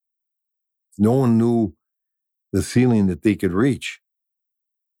No one knew the ceiling that they could reach.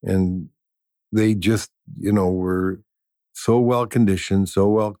 And they just, were so well conditioned, so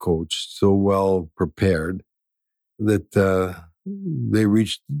well coached, so well prepared that they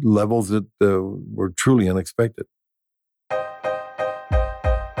reached levels that were truly unexpected.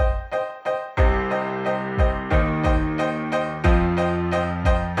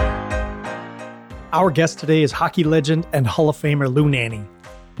 Our guest today is hockey legend and Hall of Famer Lou Nanne.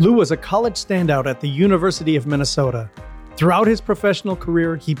 Lou was a college standout at the University of Minnesota. Throughout his professional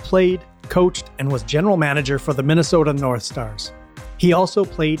career, he played, coached, and was general manager for the Minnesota North Stars. He also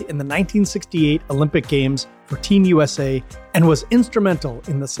played in the 1968 Olympic Games for Team USA and was instrumental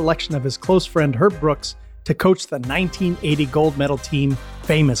in the selection of his close friend Herb Brooks to coach the 1980 gold medal team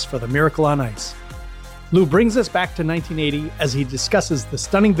famous for the Miracle on Ice. Lou brings us back to 1980 as he discusses the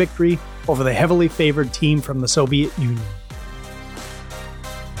stunning victory over the heavily favored team from the Soviet Union.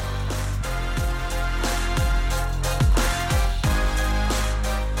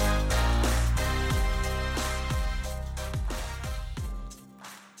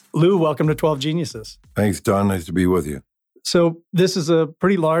 Lou, welcome to 12 Geniuses. Thanks, Don. Nice to be with you. So this is a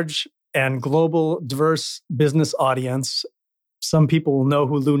pretty large and global, diverse business audience. Some people will know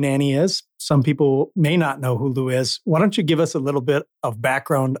who Lou Nanne is. Some people may not know who Lou is. Why don't you give us a little bit of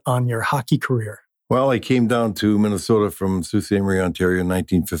background on your hockey career? Well, I came down to Minnesota from Sault Ste. Marie, Ontario in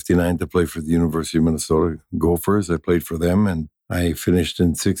 1959 to play for the University of Minnesota Gophers. I played for them, and I finished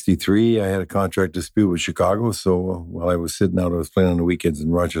in 63. I had a contract dispute with Chicago, so while I was sitting out, I was playing on the weekends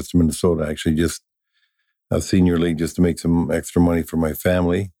in Rochester, Minnesota, actually just a senior league just to make some extra money for my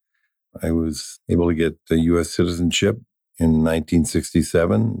family. I was able to get the U.S. citizenship in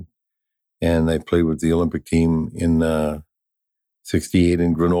 1967, and I played with the Olympic team in 68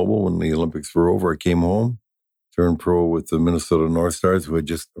 in Grenoble. When the Olympics were over, I came home, turned pro with the Minnesota North Stars, who had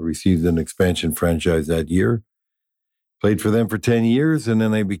just received an expansion franchise that year. Played for them for 10 years, and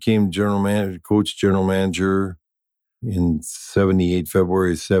then I became general manager in 78,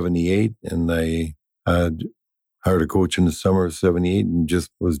 February of 78, and I had hired a coach in the summer of 78 and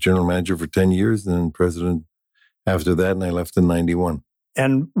just was general manager for 10 years, and then president after that, and I left in 91.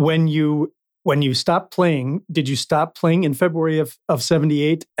 And when you stopped playing, did you stop playing in February of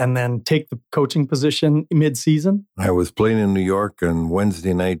 78 and then take the coaching position mid-season? I was playing in New York on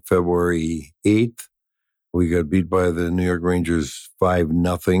Wednesday night, February 8th. We got beat by the New York Rangers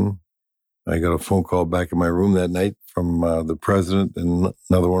 5-0. I got a phone call back in my room that night from the president and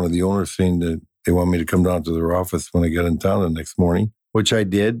another one of the owners saying that they want me to come down to their office when I get in town the next morning, which I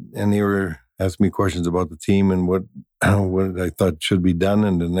did. And they were asking me questions about the team and what I thought should be done.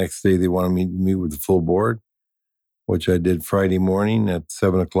 And the next day they wanted me to meet with the full board, which I did Friday morning at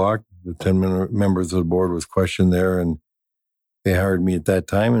 7 o'clock. The 10 members of the board was questioned there, and they hired me at that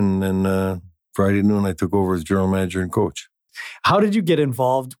time. And then Friday noon, I took over as general manager and coach. How did you get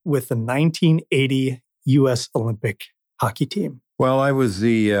involved with the 1980 U.S. Olympic hockey team? Well, I was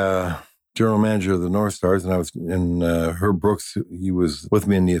the general manager of the North Stars, and I was in Herb Brooks. He was with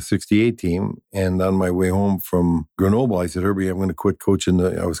me in the 68 team. And on my way home from Grenoble, I said, Herbie, I'm going to quit coaching.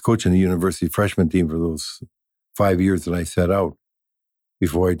 I was coaching the university freshman team for those 5 years that I set out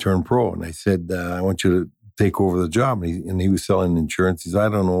before I turned pro. And I said, I want you to take over the job. And he was selling insurance. He said, I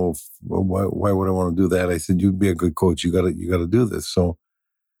don't know why would I want to do that? I said, you'd be a good coach. You got to do this. So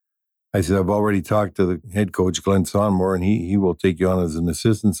I said, I've already talked to the head coach, Glenn Sonmore, and he will take you on as an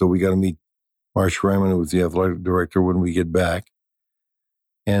assistant. So we got to meet Marsh Ryman, who was the athletic director, when we get back,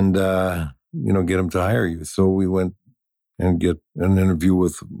 and get him to hire you. So we went and get an interview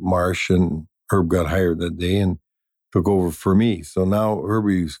with Marsh, and Herb got hired that day and took over for me. So now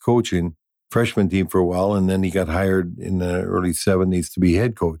Herbie was coaching freshman team for a while, and then he got hired in the early 70s to be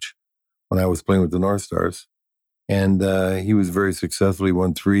head coach when I was playing with the North Stars. And he was very successful. He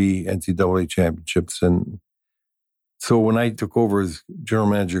won 3 NCAA championships. And so when I took over as general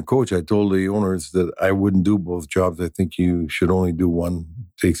manager and coach, I told the owners that I wouldn't do both jobs. I think you should only do one.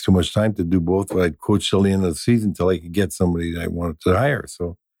 It takes too much time to do both. But I'd coach till the end of the season until I could get somebody that I wanted to hire.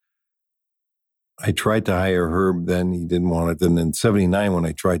 So I tried to hire Herb. Then he didn't want it. And in 79, when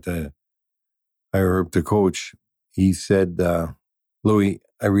I tried to hire Herb to coach, he said, Louis,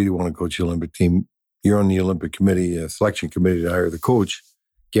 I really want to coach the Olympic team. You're on the Olympic committee, selection committee to hire the coach.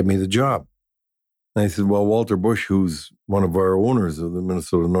 Get me the job. And I said, well, Walter Bush, who's one of our owners of the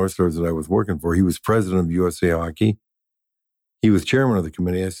Minnesota North Stars that I was working for, he was president of USA Hockey. He was chairman of the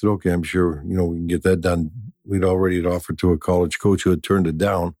committee. I said, okay, I'm sure, we can get that done. We'd already offered to a college coach who had turned it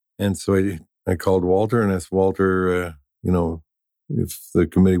down. And so I called Walter and asked Walter, if the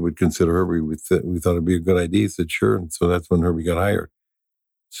committee would consider Herbie. We thought it'd be a good idea. He said, sure. And so that's when Herbie got hired.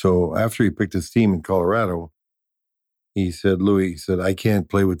 So after he picked his team in Colorado, he said, Louis, he said, I can't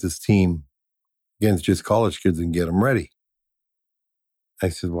play with this team against just college kids and get them ready. I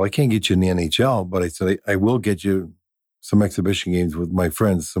said, well, I can't get you in the NHL, but I said, I will get you some exhibition games with my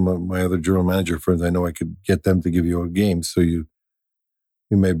friends, some of my other general manager friends. I know I could get them to give you a game. So you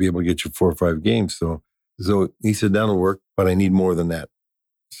may be able to get you 4 or 5 games. So he said, that'll work, but I need more than that.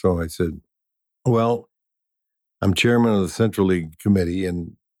 So I said, well, I'm chairman of the Central League Committee,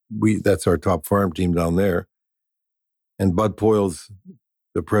 and that's our top farm team down there. And Bud Poyle's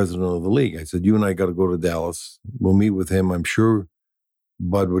the president of the league. I said, you and I got to go to Dallas. We'll meet with him. I'm sure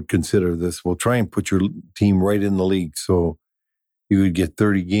Bud would consider this. We'll try and put your team right in the league so you would get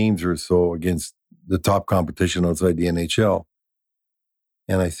 30 games or so against the top competition outside the NHL.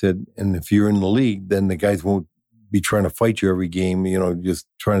 And I said, and if you're in the league, then the guys won't be trying to fight you every game, just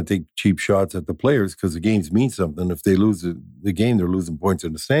trying to take cheap shots at the players because the games mean something. If they lose the game, they're losing points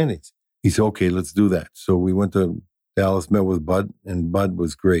in the standings. He said, okay, let's do that. So we went to Dallas, met with Bud, and Bud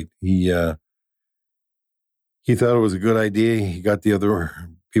was great. He thought it was a good idea. He got the other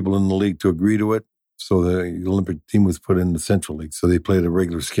people in the league to agree to it. So the Olympic team was put in the Central League. So they played a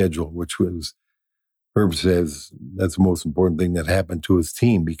regular schedule, which was, Herb says, that's the most important thing that happened to his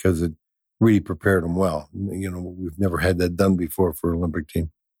team because it really prepared him well. We've never had that done before for an Olympic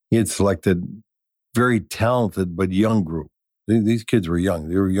team. He had selected very talented but young group. These kids were young.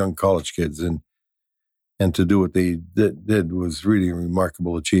 They were young college kids. And to do what they did was really a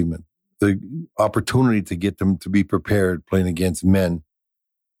remarkable achievement. The opportunity to get them to be prepared playing against men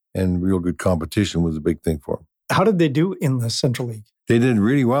and real good competition was a big thing for them. How did they do in the Central League? They did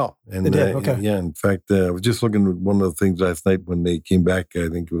really well. And they did, okay. Yeah, in fact, I was just looking at one of the things last night when they came back. I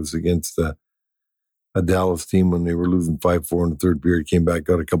think it was against a Dallas team when they were losing 5-4 in the third period, came back,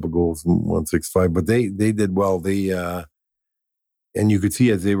 got a couple goals, 1-6-5. But they did well. And you could see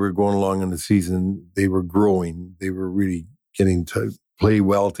as they were going along in the season, they were growing. They were really getting to play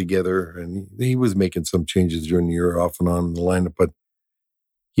well together. And he was making some changes during the year off and on in the lineup, but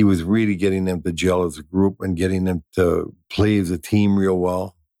he was really getting them to gel as a group and getting them to play as a team real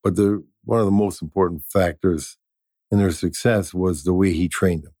well. But one of the most important factors in their success was the way he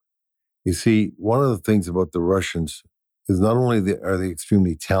trained them. You see, one of the things about the Russians is not only are they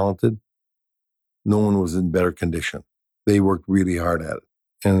extremely talented, no one was in better condition. They worked really hard at it.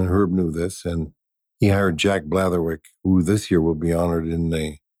 And Herb knew this, and he hired Jack Blatherwick, who this year will be honored in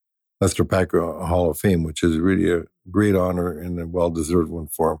the Lester Packer Hall of Fame, which is really a great honor and a well-deserved one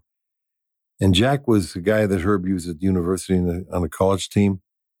for him. And Jack was the guy that Herb used at the university on a college team,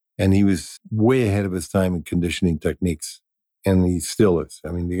 and he was way ahead of his time in conditioning techniques, and he still is.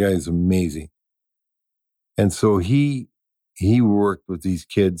 I mean, the guy is amazing. And so he worked with these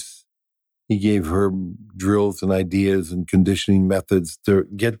kids. He gave Herb drills and ideas and conditioning methods to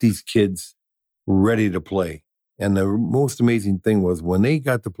get these kids ready to play. And the most amazing thing was when they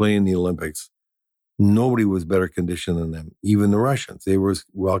got to play in the Olympics, nobody was better conditioned than them, even the Russians. They were as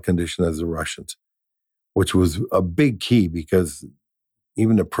well conditioned as the Russians, which was a big key because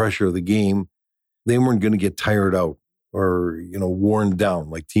even the pressure of the game, they weren't going to get tired out or, worn down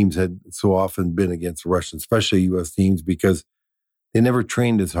like teams had so often been against the Russians, especially U.S. teams, because they never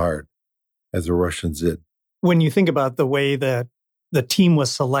trained as hard as the Russians did. When you think about the way that the team was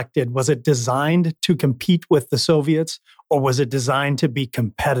selected, was it designed to compete with the Soviets, or was it designed to be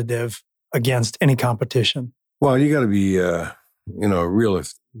competitive against any competition? Well, you got to be, a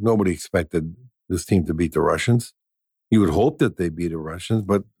realist. Nobody expected this team to beat the Russians. You would hope that they beat the Russians,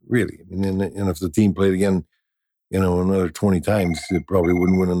 but really, and if the team played again, another 20 times, it probably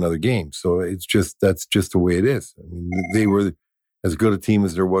wouldn't win another game. So that's just the way it is. I mean, they were as good a team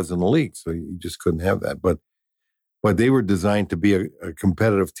as there was in the league, so you just couldn't have that. But they were designed to be a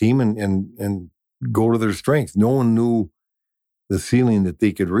competitive team and go to their strengths. No one knew the ceiling that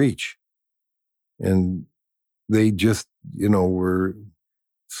they could reach. And they just, were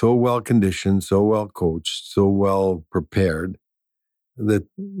so well conditioned, so well coached, so well prepared that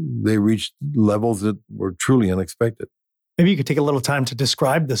they reached levels that were truly unexpected. Maybe you could take a little time to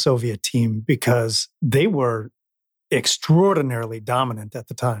describe the Soviet team because they were extraordinarily dominant at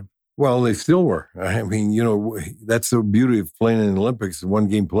the time. Well, they still were. I mean, that's the beauty of playing in the Olympics,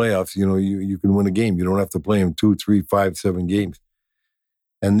 one-game playoffs. You can win a game. You don't have to play them 2, 3, 5, 7 games.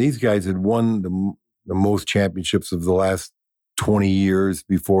 And these guys had won the most championships of the last 20 years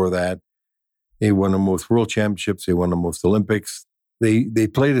before that. They won the most world championships. They won the most Olympics. They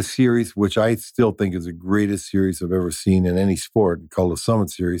played a series, which I still think is the greatest series I've ever seen in any sport, called the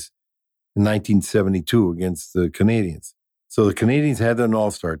Summit Series, in 1972 against the Canadians. So the Canadians had an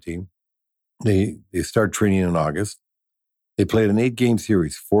all-star team. They start training in August. They played an 8-game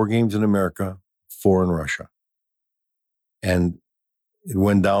series, 4 games in America, 4 in Russia. And it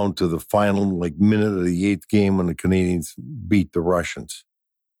went down to the final minute of the 8th game when the Canadians beat the Russians.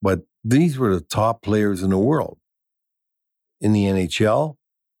 But these were the top players in the world, in the NHL,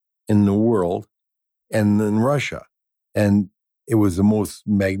 in the world, and in Russia. And it was the most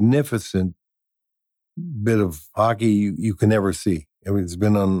magnificent bit of hockey you can ever see. It's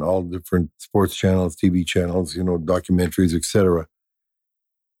been on all different sports channels, TV channels, documentaries, etc.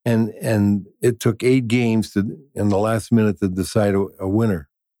 And it took 8 games in the last minute to decide a winner.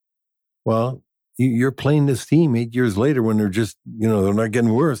 Well, you're playing this team 8 years later when they're just, they're not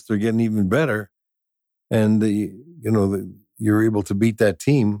getting worse, they're getting even better. And, you're able to beat that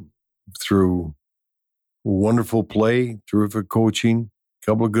team through wonderful play, terrific coaching, a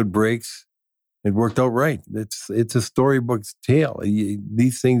couple of good breaks. It worked out right. It's a storybook tale.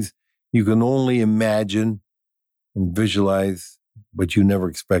 These things you can only imagine and visualize, but you never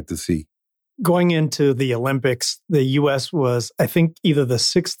expect to see. Going into the Olympics, the U.S. was, I think, either the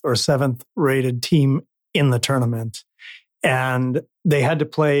 6th or 7th rated team in the tournament. And they had to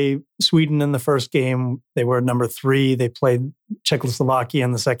play Sweden in the first game. They were number 3. They played Czechoslovakia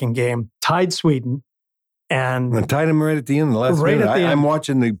in the second game, tied Sweden. And tied them right at the end, the last minute. I'm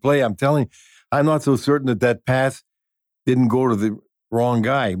watching the play. I'm telling you, I'm not so certain that pass didn't go to the wrong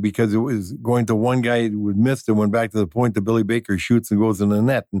guy, because it was going to one guy who would miss and went back to the point that Billy Baker shoots and goes in the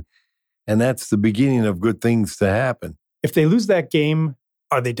net. And that's the beginning of good things to happen. If they lose that game,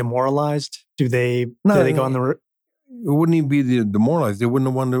 are they demoralized? Do they go on the... It wouldn't even be demoralized. They wouldn't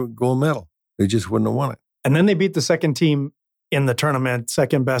have won the gold medal. They just wouldn't have won it. And then they beat the second team in the tournament,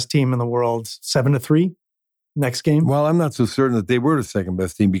 second best team in the world, 7-3 next game. Well, I'm not so certain that they were the second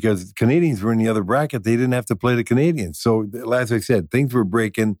best team, because the Canadians were in the other bracket. They didn't have to play the Canadians. So, as I said, things were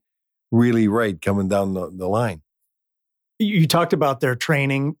breaking really right coming down the line. You talked about their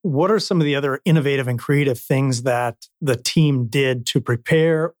training. What are some of the other innovative and creative things that the team did to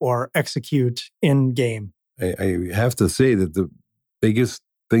prepare or execute in game? I have to say that the biggest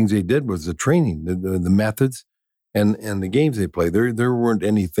things they did was the training, the methods, and the games they played. There weren't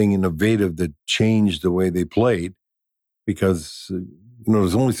anything innovative that changed the way they played, because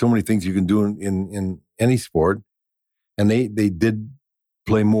there's only so many things you can do in any sport, and they did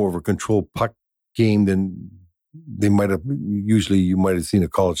play more of a controlled puck game than they might have. Usually, you might have seen a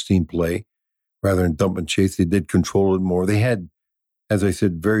college team play rather than dump and chase. They did control it more. They had, as I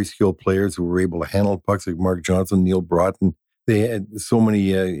said, very skilled players who were able to handle pucks, like Mark Johnson, Neil Broughton. They had so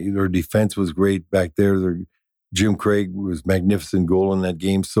many, their defense was great back there. Jim Craig was magnificent goal in that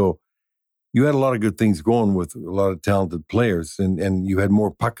game. So you had a lot of good things going with a lot of talented players, and you had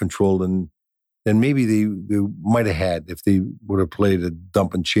more puck control than maybe they might have had if they would have played a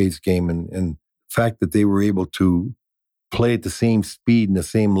dump and chase game. And the fact that they were able to play at the same speed and the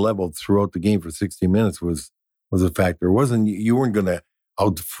same level throughout the game for 60 minutes was a factor. You weren't going to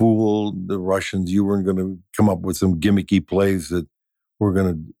outfool the Russians. You weren't going to come up with some gimmicky plays that were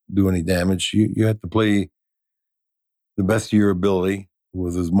going to do any damage. You had to play the best of your ability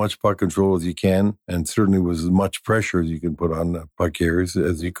with as much puck control as you can, and certainly with as much pressure as you can put on the puck carriers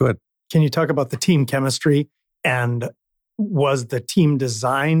as you could. Can you talk about the team chemistry? And was the team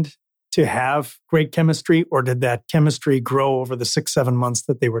designed to have great chemistry, or did that chemistry grow over the 6-7 months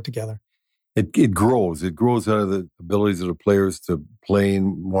that they were together? It grows. It grows out of the abilities of the players to play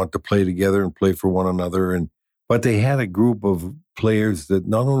and want to play together and play for one another. But they had a group of players that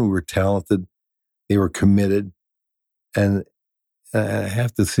not only were talented, they were committed, and I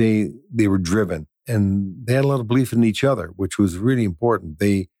have to say they were driven, and they had a lot of belief in each other, which was really important.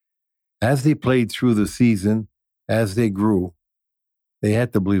 As they played through the season, as they grew, they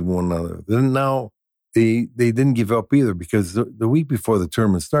had to believe in one another. Then now they didn't give up either, because the week before the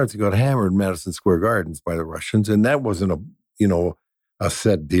tournament starts, they got hammered in Madison Square Gardens by the Russians, and that wasn't a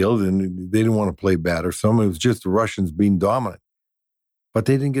set deal. And they didn't want to play bad or something. It was just the Russians being dominant. But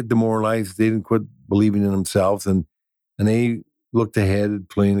they didn't get demoralized. They didn't quit believing in themselves, and they looked ahead,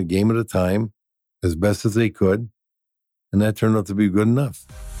 playing a game at a time as best as they could, and that turned out to be good enough.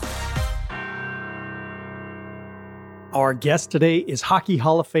 Our guest today is Hockey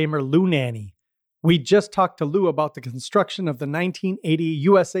Hall of Famer Lou Nanne. We just talked to Lou about the construction of the 1980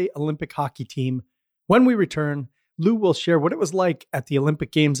 USA Olympic hockey team. When we return, Lou will share what it was like at the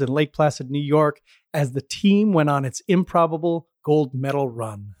Olympic Games in Lake Placid, New York, as the team went on its improbable gold medal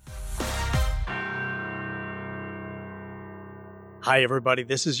run. Hi, everybody.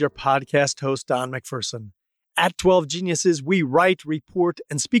 This is your podcast host, Don McPherson. At 12 Geniuses, we write, report,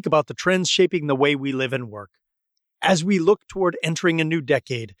 and speak about the trends shaping the way we live and work. As we look toward entering a new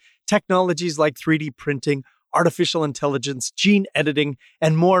decade, technologies like 3D printing artificial intelligence, gene editing,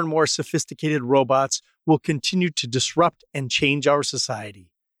 and more sophisticated robots will continue to disrupt and change our society.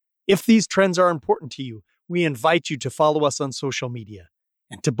 If these trends are important to you, we invite you to follow us on social media.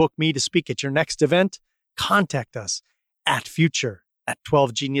 And to book me to speak at your next event, contact us at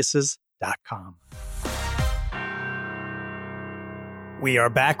future@12geniuses.com. We are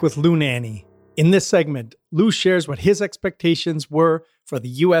back with Lou Nanne. In this segment, Lou shares what his expectations were for the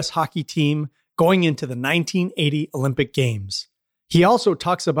U.S. hockey team going into the 1980 Olympic Games. He also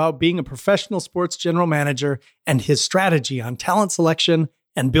talks about being a professional sports general manager and his strategy on talent selection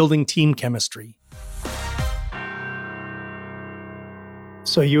and building team chemistry.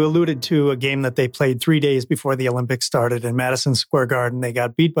 So you alluded to a game that they played 3 days before the Olympics started in Madison Square Garden. They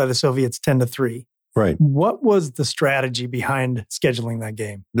got beat by the Soviets 10-3. Right. What was the strategy behind scheduling that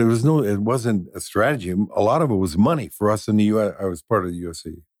game? It wasn't a strategy. A lot of it was money for us in the U.S. I was part of the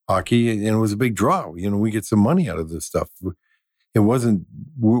USA Hockey, and it was a big draw. We get some money out of this stuff. It wasn't,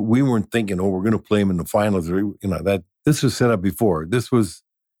 we weren't thinking, we're going to play them in the finals. Or, that this was set up before. This was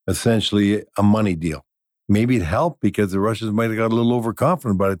essentially a money deal. Maybe it helped because the Russians might have got a little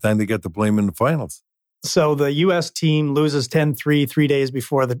overconfident by the time they got to play them in the finals. So the U.S. team loses 10-3 3 days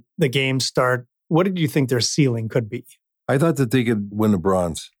before the games start. What did you think their ceiling could be? I thought that they could win the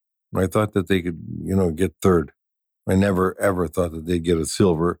bronze. I thought that they could, get third. I never, ever thought that they'd get a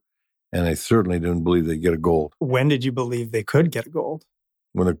silver, and I certainly didn't believe they'd get a gold. When did you believe they could get a gold?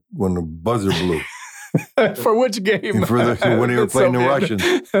 When the buzzer blew. For which game? When they were playing the Russians.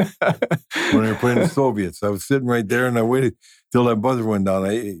 When they were playing the Soviets. I was sitting right there, and I waited till that buzzer went down.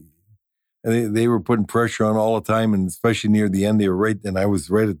 They were putting pressure on all the time, and especially near the end, they were right, and I was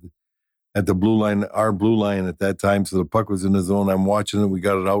right at the blue line, our blue line at that time. So the puck was in the zone. I'm watching it. We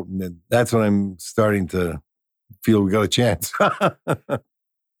got it out. And then that's when I'm starting to feel we got a chance. The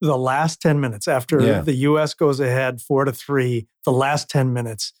last 10 minutes after the U.S. goes ahead 4-3, the last 10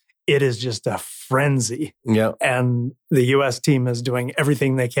 minutes, it is just a frenzy. Yeah. And the U.S. team is doing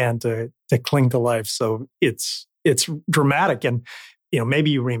everything they can to cling to life. So it's dramatic. And,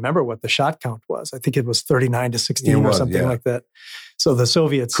 maybe you remember what the shot count was. I think it was 39-16 or something like that. So the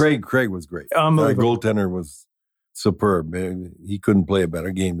Soviets. Craig was great. Our goaltender was superb. He couldn't play a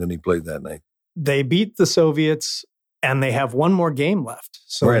better game than he played that night. They beat the Soviets, and they have one more game left.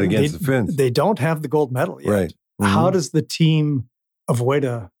 So right, against the Finns. They don't have the gold medal yet. Right. Mm-hmm. How does the team avoid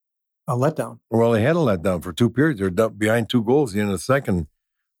a letdown? Well, they had a letdown for 2 periods. They're behind 2 goals in the second.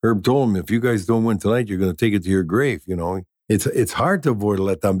 Herb told them, if you guys don't win tonight, you're going to take it to your grave. It's hard to avoid a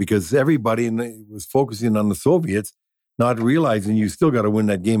letdown because everybody was focusing on the Soviets, not realizing you still got to win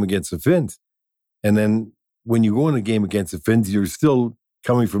that game against the Finns. And then when you go in a game against the Finns, you're still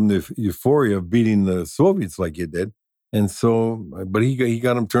coming from the euphoria of beating the Soviets like you did. And so, but he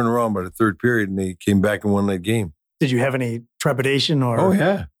got them turned around by the third period, and they came back and won that game. Did you have any trepidation? Or? Oh,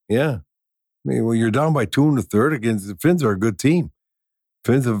 yeah. I mean, well, you're down by 2 in the third against the Finns are a good team.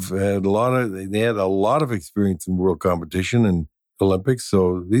 Finns have had they had a lot of experience in world competition and Olympics,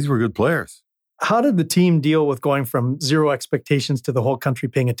 so these were good players. How did the team deal with going from zero expectations to the whole country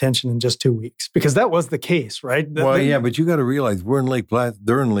paying attention in just 2 weeks? Because that was the case, right? But you got to realize we're in Lake Placid.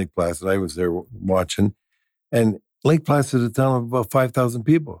 They're in Lake Placid. I was there watching, and Lake Placid is a town of about 5,000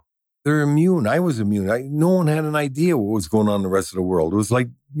 people. They're immune. I was immune. No one had an idea what was going on in the rest of the world. It was like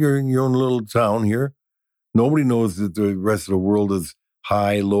you're in your own little town here. Nobody knows that the rest of the world is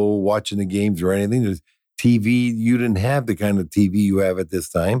high, low, watching the games or anything. There's TV. You didn't have the kind of TV you have at this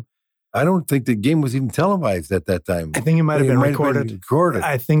time. I don't think the game was even televised at that time. I think it might have been recorded.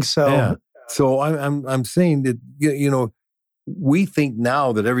 I think so. Yeah. So I'm saying that, we think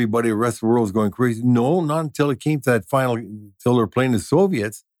now that everybody, the rest of the world is going crazy. No, not until it came to that final, until they're playing the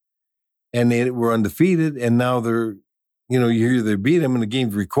Soviets and they were undefeated. And now they're, you hear they beat them and the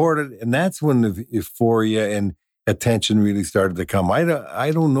game's recorded. And that's when the euphoria and attention really started to come.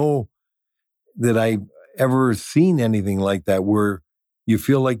 I don't know that I've ever seen anything like that where you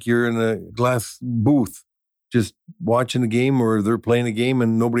feel like you're in a glass booth just watching a game or they're playing a game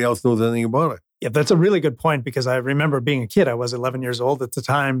and nobody else knows anything about it. Yeah, that's a really good point because I remember being a kid. I was 11 years old at the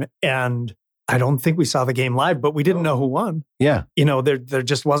time, and I don't think we saw the game live, but we didn't know who won. Yeah. There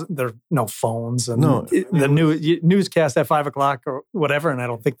just wasn't, there no phones and the newscast at 5 o'clock or whatever, and I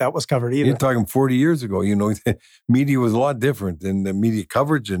don't think that was covered either. You're talking 40 years ago, media was a lot different, and the media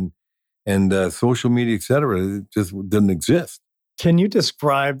coverage and social media, et cetera, it just didn't exist. Can you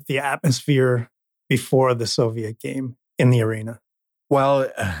describe the atmosphere before the Soviet game in the arena? Well,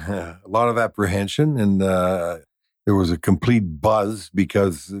 a lot of apprehension, and there was a complete buzz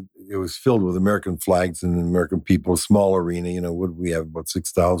because it was filled with American flags and American people, small arena, what we have, about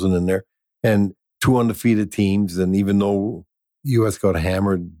 6,000 in there. And two undefeated teams. And even though U.S. got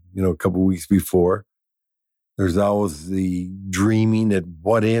hammered, a couple of weeks before, there's always the dreaming that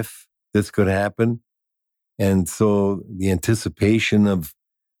what if this could happen? And so the anticipation of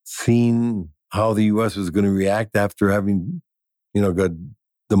seeing how the U.S. was going to react after having, got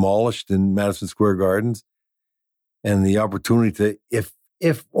demolished in Madison Square Gardens, and the opportunity to,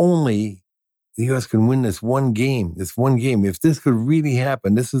 if only the U.S. can win this one game, if this could really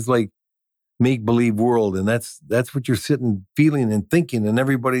happen, this is like make-believe world. And that's what you're sitting, feeling and thinking, and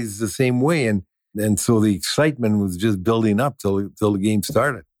everybody's the same way. And so the excitement was just building up till the game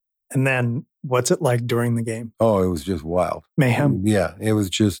started. And then what's it like during the game? Oh, it was just wild. Mayhem? Yeah, it was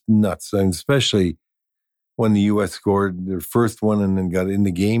just nuts. And especially when the U.S. scored their first one and then got in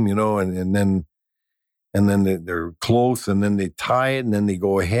the game, and then they're close, and then they tie it, and then they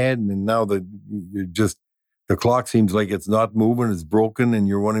go ahead, and then now the clock seems like it's not moving, it's broken, and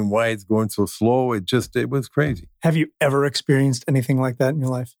you're wondering why it's going so slow. It was crazy. Have you ever experienced anything like that in your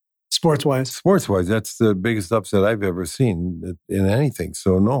life? Sports-wise? Sports-wise, that's the biggest upset I've ever seen in anything.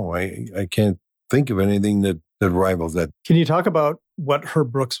 So no, I can't think of anything that rivals that. Can you talk about what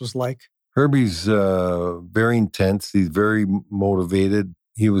Herb Brooks was like? Herbie's very intense. He's very motivated.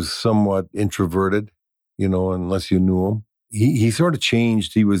 He was somewhat introverted, unless you knew him. He sort of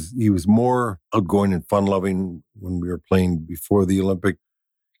changed. He was more outgoing and fun-loving when we were playing before the Olympic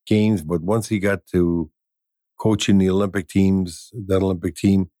Games. But once he got to coaching the Olympic teams, that Olympic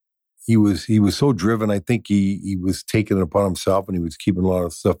team, he was so driven. I think he was taking it upon himself, and he was keeping a lot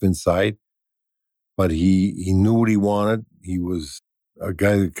of stuff inside. But he knew what he wanted. He was a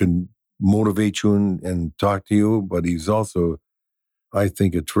guy that could motivate you and talk to you, but he's also, I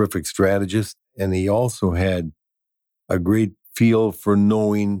think, a terrific strategist. And he also had a great feel for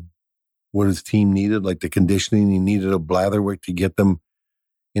knowing what his team needed, like the conditioning. He needed a Blatherwick to get them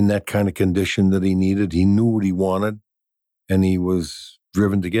in that kind of condition that he needed. He knew what he wanted, and he was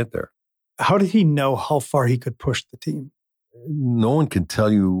driven to get there. How did he know how far he could push the team? No one can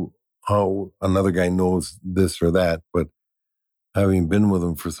tell you how another guy knows this or that, but having been with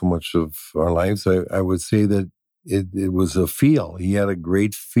him for so much of our lives, I would say that it was a feel. He had a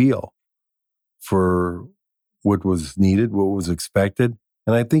great feel for what was needed, what was expected.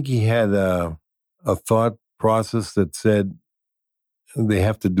 And I think he had a thought process that said, they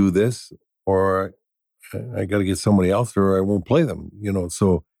have to do this, or I got to get somebody else, or I won't play them,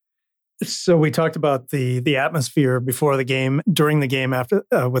 So we talked about the atmosphere before the game, during the game, after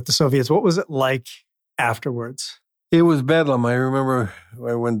with the Soviets. What was it like afterwards? It was bedlam. I remember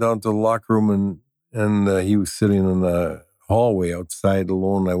I went down to the locker room, and he was sitting in the hallway outside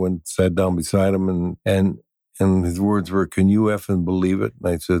alone. I went, sat down beside him, and his words were, "Can you effing believe it?"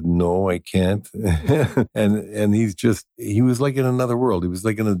 And I said, "No, I can't." and he was like in another world. He was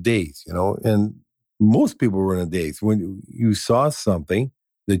like in a daze, and most people were in a daze. When you saw something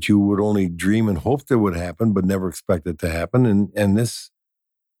that you would only dream and hope that would happen, but never expect it to happen. And this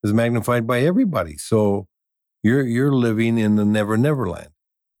is magnified by everybody. So you're living in the never land.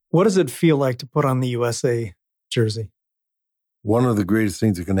 What does it feel like to put on the USA jersey? One of the greatest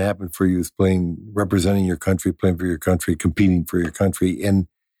things that can happen for you is representing your country, playing for your country, competing for your country. And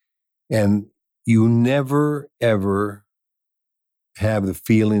you never, ever have the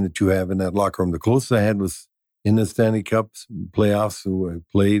feeling that you have in that locker room. The closest I had was in the Stanley Cups playoffs, who I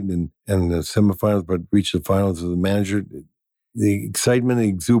played and the semifinals, but reached the finals as a manager. The excitement, the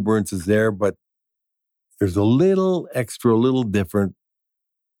exuberance is there, but there's a little extra, a little different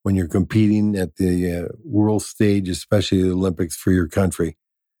when you're competing at the world stage, especially the Olympics for your country.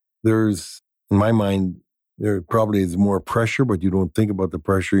 There's, in my mind, there probably is more pressure, but you don't think about the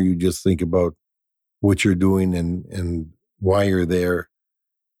pressure. You just think about what you're doing and why you're there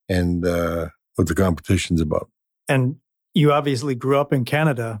and what the competition's about. And you obviously grew up in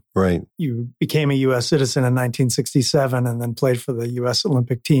Canada. Right. You became a U.S. citizen in 1967 and then played for the U.S.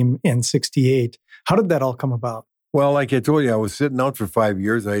 Olympic team in 68. How did that all come about? Well, like I told you, I was sitting out for 5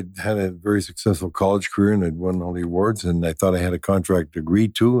 years. I had a very successful college career and I'd won all the awards, and I thought I had a contract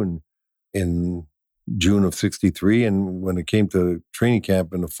agreed to in June of 63. And when it came to training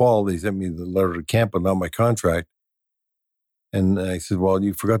camp in the fall, they sent me the letter to camp but not my contract. And I said, "Well,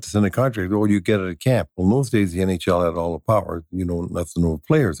 you forgot to send a contract. Oh, you get it at camp." Well, in those days, the NHL had all the power, nothing over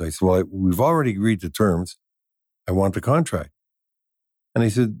players. I said, "Well, we've already agreed to terms. I want the contract." And he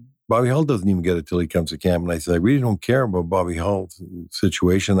said, "Bobby Hull doesn't even get it till he comes to camp." And I said, "I really don't care about Bobby Hull's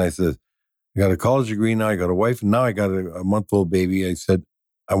situation." I said, "I got a college degree now. I got a wife, and now I got a month-old baby." I said,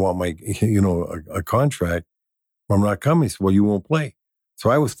 "I want my, a contract. I'm not coming." He said, "Well, you won't play." So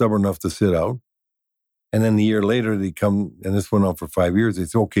I was stubborn enough to sit out. And then the year later, they come, and this went on for 5 years. They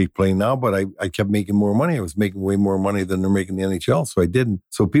said, okay, play now. But I kept making more money. I was making way more money than they're making in the NHL. So I didn't.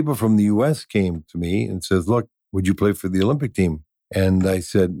 So people from the U.S. came to me and says, look, would you play for the Olympic team? And I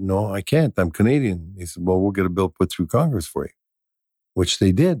said, no, I can't. I'm Canadian. He said, well, we'll get a bill put through Congress for you, which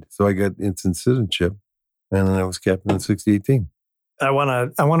they did. So I got instant citizenship, and then I was captain of the 68 team. I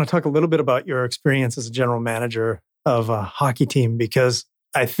want to talk a little bit about your experience as a general manager of a hockey team, because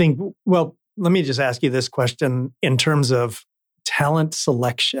I think, well, let me just ask you this question in terms of talent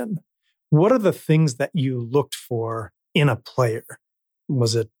selection. What are the things that you looked for in a player?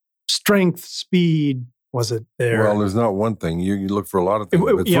 Was it strength, speed? Was it there? Well, there's not one thing. You look for a lot of things.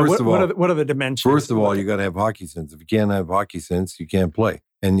 But yeah, what are the dimensions? First of all, you got to have hockey sense. If you can't have hockey sense, you can't play.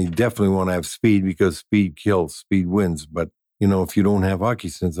 And you definitely want to have speed, because speed kills, speed wins. But, if you don't have hockey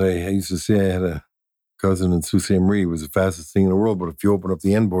sense, I used to say I had a cousin in Sault Ste. Marie. It was the fastest thing in the world. But if you open up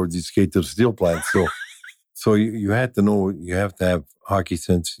the end boards, you skate to the steel plant. So you have to know, you have to have hockey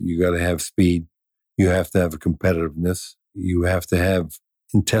sense. You got to have speed. You have to have a competitiveness. You have to have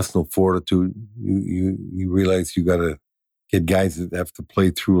intestinal fortitude. You realize you got to get guys that have to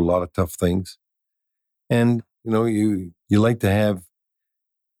play through a lot of tough things. And, you like to have,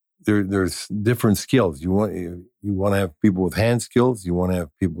 there's different skills. You want to have people with hand skills. You want to have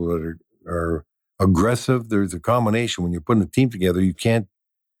people that are aggressive. There's a combination. When you're putting a team together, you can't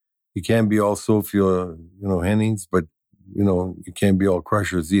be all Sophia, Hennings, but, you can't be all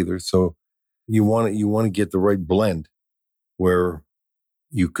crushers either. So you want to get the right blend where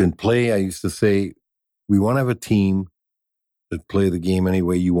you can play. I used to say, we want to have a team that play the game any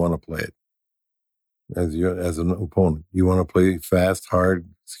way you want to play it. As an opponent, you want to play fast, hard,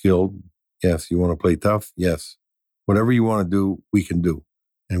 skilled. Yes. You want to play tough. Yes. Whatever you want to do, we can do,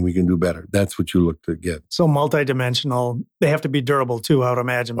 and we can do better. That's what you look to get. So multidimensional. They have to be durable too, I would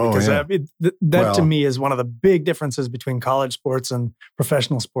imagine, because that to me is one of the big differences between college sports and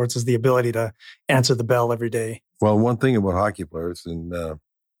professional sports, is the ability to answer the bell every day. Well, one thing about hockey players, and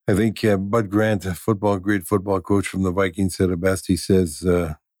I think Bud Grant, a great football coach from the Vikings, said it best. He says,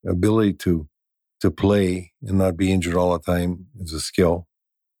 ability to play and not be injured all the time is a skill.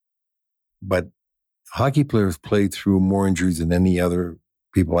 But hockey players play through more injuries than any other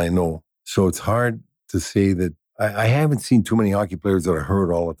people I know. So it's hard to say that. I haven't seen too many hockey players that are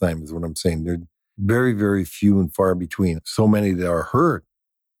hurt all the time, is what I'm saying. They're very, very few and far between. So many that are hurt,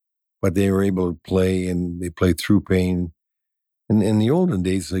 but they were able to play, and they played through pain. And in the olden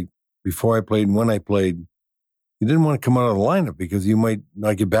days, like before I played and when I played, you didn't want to come out of the lineup because you might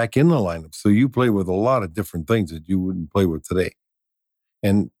not get back in the lineup. So you play with a lot of different things that you wouldn't play with today.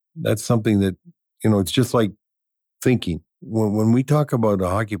 And that's something that, it's just like thinking. When we talk about a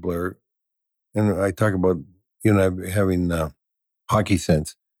hockey player, and I talk about, having hockey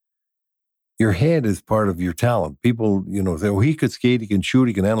sense, your head is part of your talent. People, say, well, he could skate, he can shoot,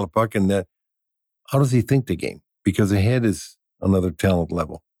 he can handle a puck, and that. How does he think the game? Because the head is another talent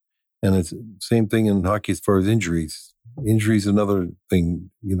level. And it's the same thing in hockey as far as injuries. Injuries, another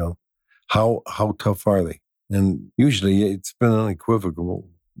thing, how tough are they? And usually it's been unequivocal.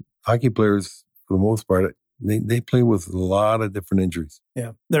 Hockey players, for the most part, they play with a lot of different injuries.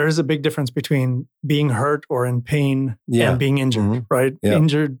 Yeah. There is a big difference between being hurt or in pain and being injured, right? Yeah.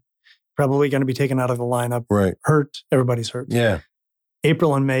 Injured, probably going to be taken out of the lineup. Right. Hurt, everybody's hurt. Yeah.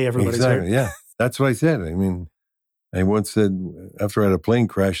 April and May, everybody's hurt. Yeah. That's what I said. I mean, I once said, after I had a plane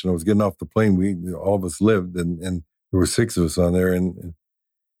crash and I was getting off the plane, all of us lived, and there were 6 of us on there, and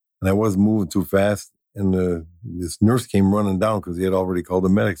I wasn't moving too fast. And this nurse came running down because he had already called the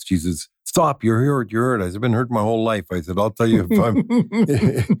medics. She says, "Stop, you're hurt. I said, I've been hurt my whole life." I said, "I'll tell you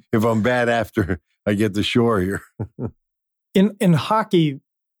if I'm bad after I get to shore here." In hockey,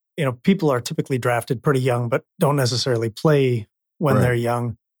 people are typically drafted pretty young, but don't necessarily play when they're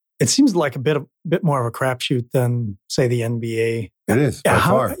young. It seems like a bit more of a crapshoot than, say, the NBA. It is, by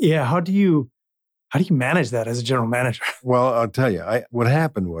far. Yeah. How do you manage that as a general manager? Well, I'll tell you. What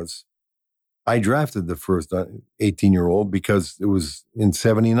happened was, I drafted the first 18-year-old because it was in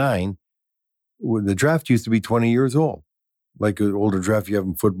 79. The draft used to be 20 years old, like an older draft you have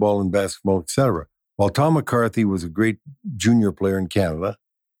in football and basketball, etc. Well, Tom McCarthy was a great junior player in Canada,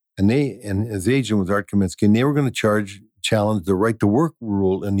 and his agent was Art Kaminsky, and they were going to challenge the right to work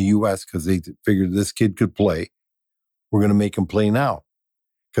rule in the U.S. because they figured this kid could play. We're going to make him play now.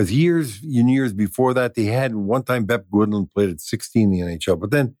 Because years before that, they had one time Bep Goodland played at 16 in the NHL.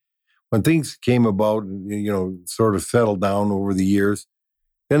 But then when things came about, sort of settled down over the years,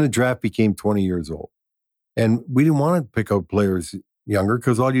 then the draft became 20 years old. And we didn't want to pick out players younger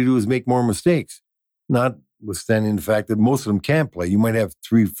because all you do is make more mistakes, notwithstanding the fact that most of them can't play. You might have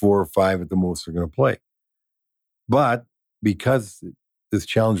 3, 4, or 5 at the most are going to play. But because this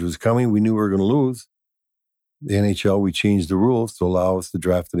challenge was coming, we knew we were going to lose. The NHL, we changed the rules to allow us to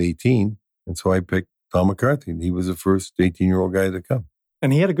draft at 18. And so I picked Tom McCarthy. He was the first 18-year-old guy to come.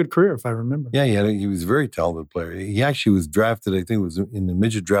 And he had a good career, if I remember. Yeah, he was a very talented player. He actually was drafted, I think it was in the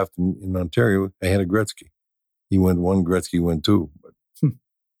midget draft in Ontario, ahead of Gretzky. He went one, Gretzky went two.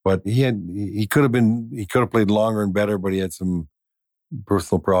 But he could have played longer and better, but he had some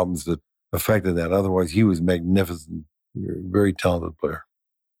personal problems that affected that. Otherwise, he was magnificent, very talented player.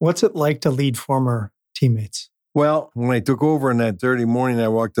 What's it like to lead former teammates? Well, when I took over on that Thursday morning, I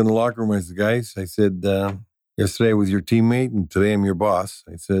walked in the locker room. I said, guys, I said, yesterday I was your teammate and today I'm your boss.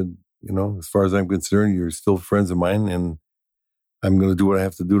 I said, as far as I'm concerned, you're still friends of mine and I'm going to do what I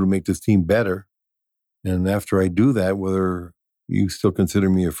have to do to make this team better. And after I do that, whether you still consider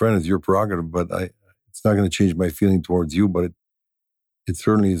me a friend is your prerogative, but it's not going to change my feeling towards you, but it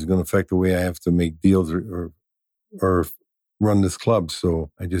certainly is going to affect the way I have to make deals or run this club.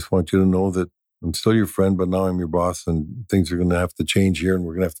 So I just want you to know that I'm still your friend, but now I'm your boss and things are going to have to change here and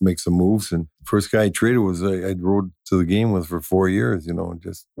we're going to have to make some moves. And first guy I traded was I rode to the game with for 4 years,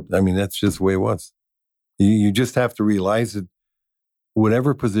 that's just the way it was. You just have to realize that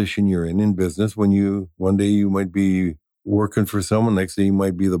whatever position you're in business, one day you might be working for someone, next day you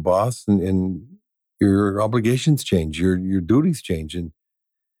might be the boss and your obligations change, your duties change. And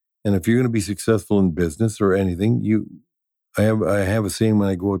if you're going to be successful in business or anything, I have a saying when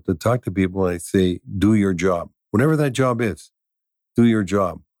I go out to talk to people, I say, do your job. Whatever that job is, do your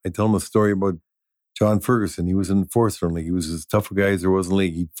job. I tell them a story about John Ferguson. He was in the Forestern League. He was as tough a guy as there was in the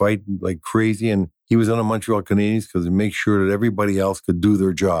league. He'd fight like crazy, and he was on the Montreal Canadiens because he make sure that everybody else could do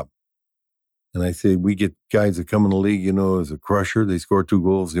their job. And I say, we get guys that come in the league, as a crusher. They score 2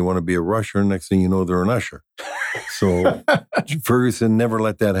 goals. They want to be a rusher. Next thing you know, they're an usher. So Ferguson never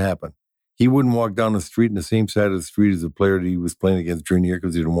let that happen. He wouldn't walk down the street in the same side of the street as the player that he was playing against during the year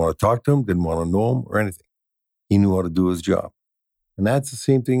because he didn't want to talk to him, didn't want to know him or anything. He knew how to do his job. And that's the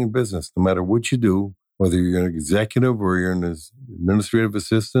same thing in business. No matter what you do, whether you're an executive or you're an administrative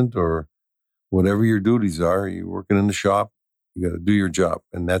assistant or whatever your duties are, you're working in the shop, you got to do your job.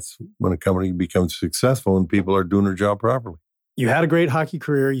 And that's when a company becomes successful and people are doing their job properly. You had a great hockey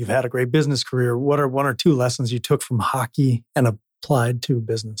career. You've had a great business career. What are 1 or 2 lessons you took from hockey and applied to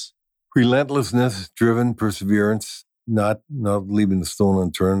business? Relentlessness, driven, perseverance, not leaving the stone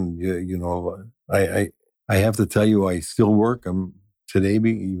unturned. I have to tell you, I still work. I'm today,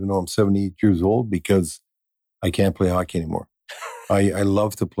 even though I'm 78 years old, because I can't play hockey anymore. I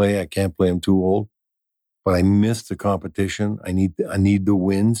love to play. I can't play. I'm too old, but I miss the competition. I need the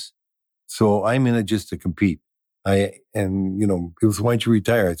wins. So I'm in it just to compete. People say, why don't you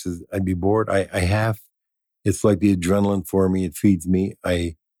retire? I says, I'd be bored. It's like the adrenaline for me. It feeds me.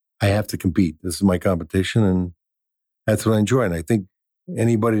 I have to compete. This is my competition, and that's what I enjoy. And I think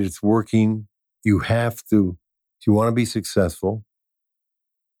anybody that's working, you have to, if you want to be successful,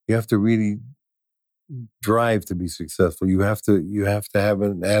 you have to really drive to be successful. You have to have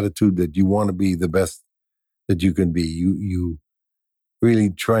an attitude that you want to be the best that you can be. You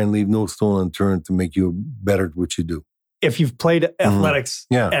really try and leave no stone unturned to make you better at what you do. If you've played athletics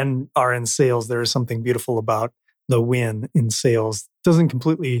and are in sales, there is something beautiful about the win in sales. It doesn't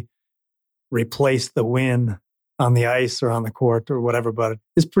completely replace the win on the ice or on the court or whatever, but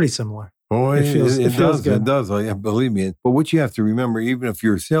it's pretty similar. Oh, it feels good. It does. Believe me. But what you have to remember, even if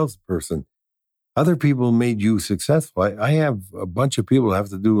you're a salesperson, other people made you successful. I have a bunch of people who have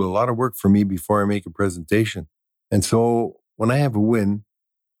to do a lot of work for me before I make a presentation. And so when I have a win,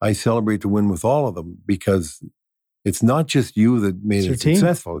 I celebrate the win with all of them because it's not just you that made it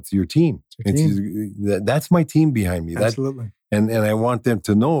successful. It's your team. That's my team behind me. Absolutely. And I want them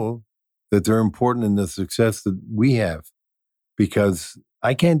to know that they're important in the success that we have because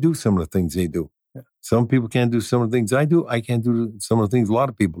I can't do some of the things they do. Yeah. Some people can't do some of the things I do. I can't do some of the things a lot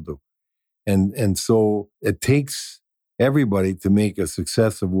of people do. And so it takes everybody to make a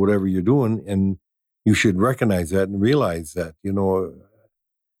success of whatever you're doing. And you should recognize that and realize that,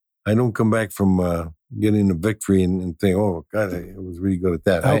 I don't come back from getting a victory and think, oh, God, I was really good at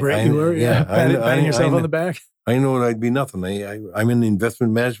that. How great you were. Yeah. Patting yourself on the back. I know I'd be nothing. I'm in the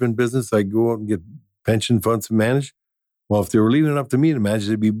investment management business. I go out and get pension funds to manage. Well, if they were leaving it up to me to manage,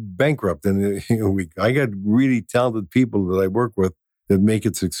 they'd be bankrupt. And I got really talented people that I work with that make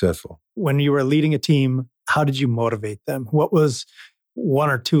it successful. When you were leading a team, how did you motivate them? What was 1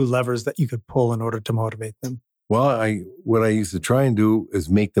 or 2 levers that you could pull in order to motivate them? Well, what I used to try and do is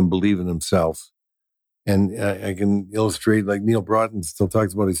make them believe in themselves. And I can illustrate, like Neil Broughton still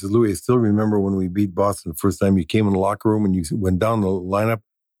talks about it. He says, Louis, I still remember when we beat Boston the first time you came in the locker room and you went down the lineup,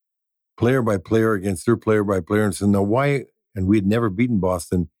 player by player against their player by player and said, now why? And we had never beaten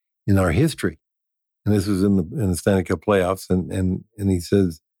Boston in our history. And this was in the Stanley Cup playoffs. And he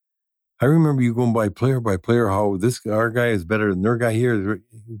says, I remember you going by player, how our guy is better than their guy here.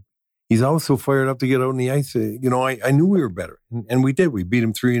 He's always so fired up to get out on the ice. You know, I knew we were better. And we did. We beat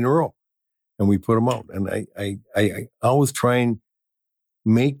him 3 in a row. And we put him out. And I always try and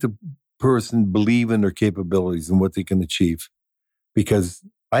make the person believe in their capabilities and what they can achieve. Because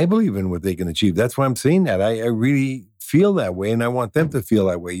I believe in what they can achieve. That's why I'm saying that. I really feel that way, and I want them to feel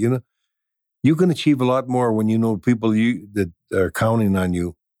that way. You know, you can achieve a lot more when you know people that are counting on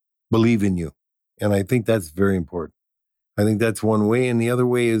you believe in you. And I think that's very important. I think that's one way. And the other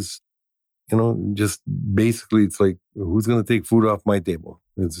way is, you know, just basically it's like, who's going to take food off my table?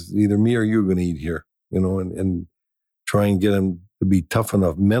 It's either me or you're going to eat here, you know, and try and get them to be tough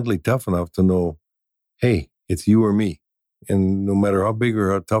enough, mentally tough enough to know, hey, it's you or me. And no matter how big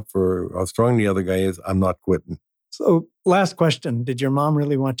or how tough or how strong the other guy is, I'm not quitting. So last question, did your mom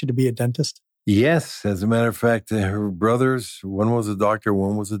really want you to be a dentist? Yes. As a matter of fact, her brothers, one was a doctor,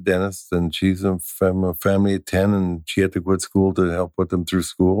 one was a dentist, and she's from a family of 10, and she had to quit school to help put them through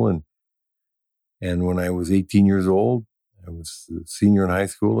school. And when I was 18 years old, I was a senior in high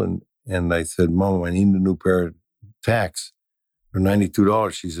school, and I said, Mom, I need a new pair of tacks for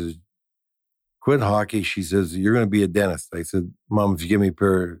 $92. She says, quit hockey. She says, you're going to be a dentist. I said, Mom, if you give me a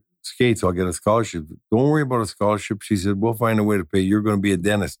pair of skates, I'll get a scholarship. Don't worry about a scholarship. She said, we'll find a way to pay. You're going to be a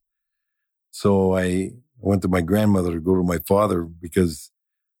dentist. So I went to my grandmother to go to my father because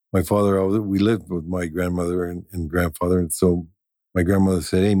my father, we lived with my grandmother and grandfather. And so my grandmother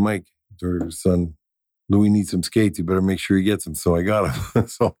said, hey, Mike, her son, Louis needs some skates. You better make sure he gets them. So I got them.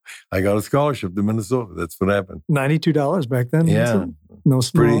 So I got a scholarship to Minnesota. That's what happened. $92 back then? Yeah. No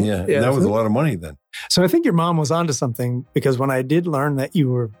small. Pretty, yeah. That was a lot of money then. So I think your mom was onto something, because when I did learn that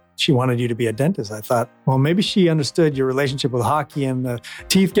she wanted you to be a dentist, I thought, well, maybe she understood your relationship with hockey and the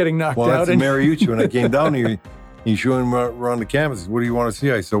teeth getting knocked out. Well, that's Mariucci. When I came down here, he's showing him around the campus. What do you want to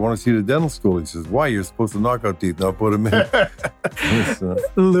see? I said, I want to see the dental school. He says, why? You're supposed to knock out teeth, not put them in.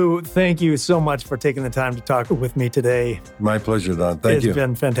 Lou, thank you so much for taking the time to talk with me today. My pleasure, Don. Thank you. It's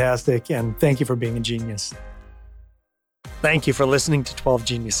been fantastic, and thank you for being a genius. Thank you for listening to 12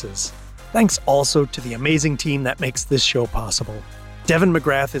 Geniuses. Thanks also to the amazing team that makes this show possible. Devin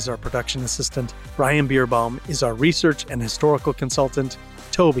McGrath is our production assistant. Brian Bierbaum is our research and historical consultant.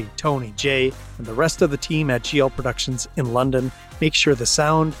 Toby, Tony, Jay, and the rest of the team at GL Productions in London make sure the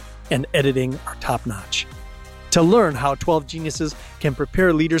sound and editing are top-notch. To learn how 12 Geniuses can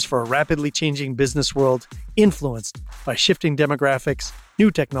prepare leaders for a rapidly changing business world influenced by shifting demographics,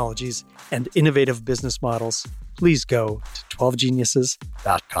 new technologies, and innovative business models, please go to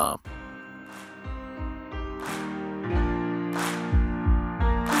 12geniuses.com.